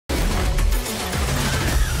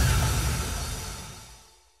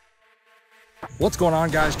What's going on,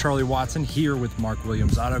 guys? Charlie Watson here with Mark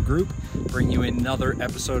Williams Auto Group, bringing you another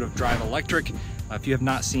episode of Drive Electric. If you have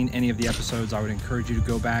not seen any of the episodes, I would encourage you to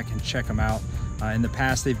go back and check them out. In the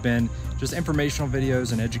past, they've been just informational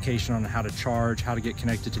videos and education on how to charge, how to get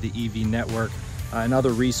connected to the EV network, and other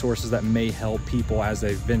resources that may help people as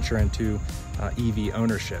they venture into EV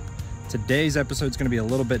ownership. Today's episode is going to be a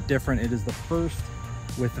little bit different. It is the first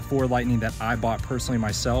with the Ford Lightning that I bought personally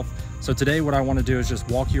myself. So today what I want to do is just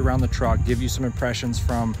walk you around the truck, give you some impressions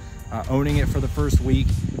from owning it for the first week,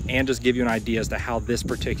 and just give you an idea as to how this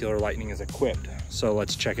particular Lightning is equipped. So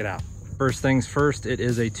let's check it out. First things first, it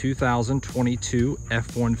is a 2022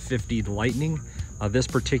 F-150 Lightning. This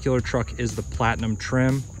particular truck is the Platinum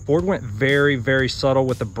trim. Ford went very subtle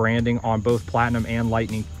with the branding on both Platinum and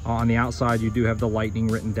Lightning. On the outside, you do have the Lightning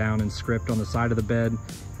written down in script on the side of the bed.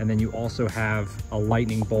 And then you also have a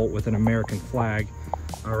Lightning bolt with an American flag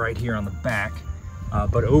right here on the back.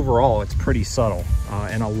 But overall, it's pretty subtle.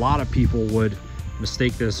 And a lot of people would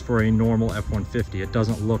mistake this for a normal F-150. It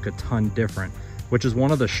doesn't look a ton different, which is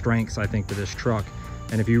one of the strengths, I think, to this truck.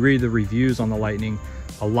 And if you read the reviews on the Lightning,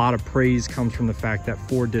 a lot of praise comes from the fact that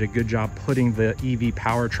Ford did a good job putting the EV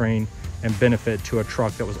powertrain and benefit to a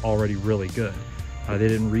truck that was already really good. They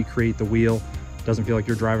didn't recreate the wheel. It doesn't feel like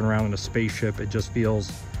you're driving around in a spaceship. It just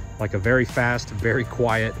feels like a very fast, very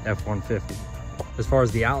quiet F-150. As far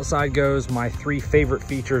as the outside goes, my three favorite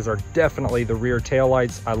features are definitely the rear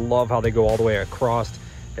taillights. I love how they go all the way across.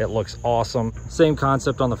 It looks awesome. Same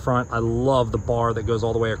concept on the front. I love the bar that goes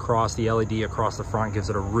all the way across. The LED across the front gives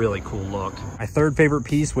it a really cool look. My third favorite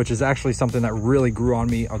piece, which is actually something that really grew on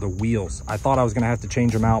me, are the wheels. I thought I was gonna have to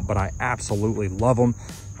change them out, but I absolutely love them.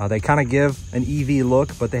 They kind of give an EV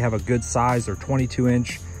look, but they have a good size. They're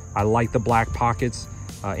 22-inch. I like the black pockets,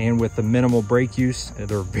 and with the minimal brake use,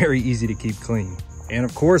 they're very easy to keep clean. And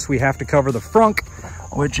of course, we have to cover the frunk,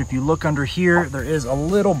 which if you look under here, there is a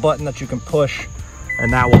little button that you can push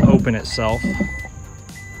and that will open itself.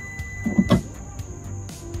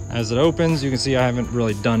 As it opens, you can see I haven't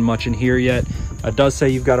really done much in here yet. It does say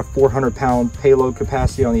you've got a 400-pound payload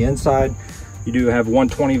capacity on the inside. You do have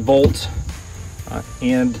 120 volt,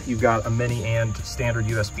 and you've got a mini and standard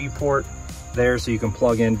USB port there, so you can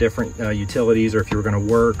plug in different utilities, or if you were going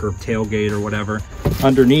to work or tailgate or whatever.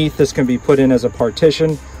 Underneath, this can be put in as a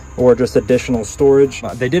partition or just additional storage.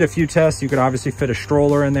 They did a few tests. You could obviously fit a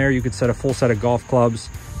stroller in there. You could set a full set of golf clubs.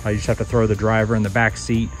 You just have to throw the driver in the back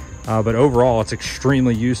seat. But overall, it's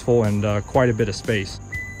extremely useful and quite a bit of space.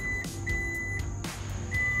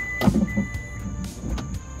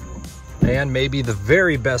 And maybe the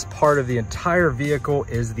very best part of the entire vehicle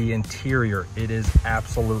is the interior. It is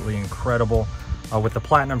absolutely incredible. With the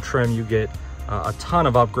Platinum trim, you get a ton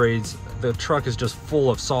of upgrades. The truck is just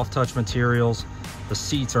full of soft touch materials. The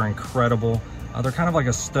seats are incredible. They're kind of like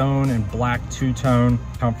a stone and black two-tone,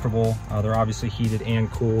 comfortable. They're obviously heated and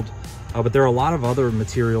cooled, but there are a lot of other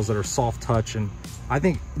materials that are soft touch, and I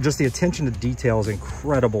think just the attention to detail is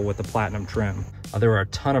incredible with the Platinum trim. There are a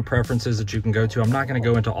ton of preferences that you can go to. I'm not going to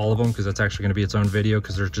go into all of them because that's actually going to be its own video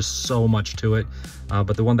because there's just so much to it.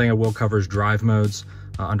 But the one thing I will cover is drive modes.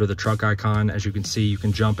 Under the truck icon, as you can see, you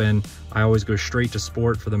can jump in. I always go straight to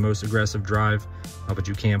sport for the most aggressive drive, but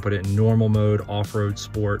you can put it in normal mode, off-road,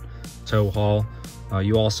 sport, tow haul.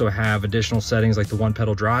 You also have additional settings like the one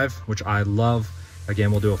pedal drive, which I love.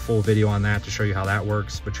 Again, we'll do a full video on that to show you how that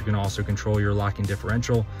works, but you can also control your locking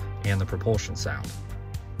differential and the propulsion sound.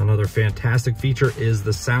 Another fantastic feature is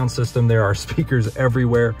the sound system. There are speakers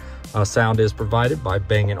everywhere. Sound is provided by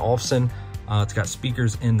Bang & Olufsen. It's got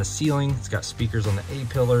speakers in the ceiling. It's got speakers on the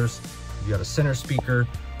A-pillars. You've got a center speaker.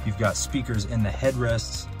 You've got speakers in the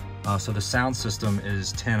headrests. So the sound system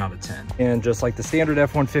is 10 out of 10. And just like the standard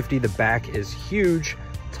F-150, the back is huge.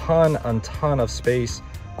 Ton of space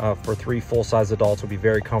for 3 full-size adults. Will be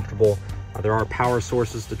very comfortable. There are power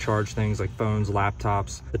sources to charge things like phones,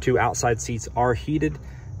 laptops. The 2 outside seats are heated,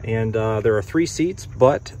 and there are 3 seats,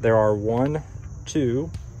 but there are 1,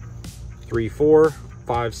 2, 3, 4,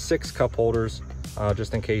 5, 6 cup holders,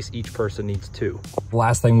 just in case each person needs 2. The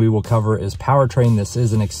last thing we will cover is powertrain. This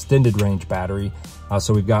is an extended range battery.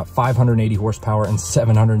 So we've got 580 horsepower and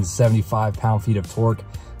 775 pound-feet of torque,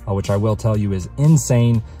 which I will tell you is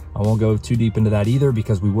insane. I won't go too deep into that either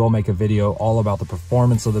because we will make a video all about the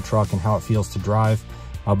performance of the truck and how it feels to drive.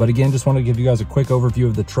 But again, just want to give you guys a quick overview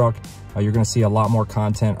of the truck. You're going to see a lot more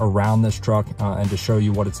content around this truck and to show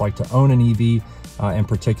you what it's like to own an EV, in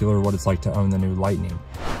particular what it's like to own the new Lightning.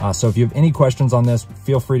 So if you have any questions on this,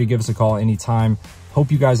 feel free to give us a call anytime.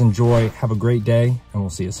 Hope you guys enjoy. Have a great day, and we'll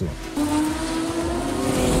see you soon.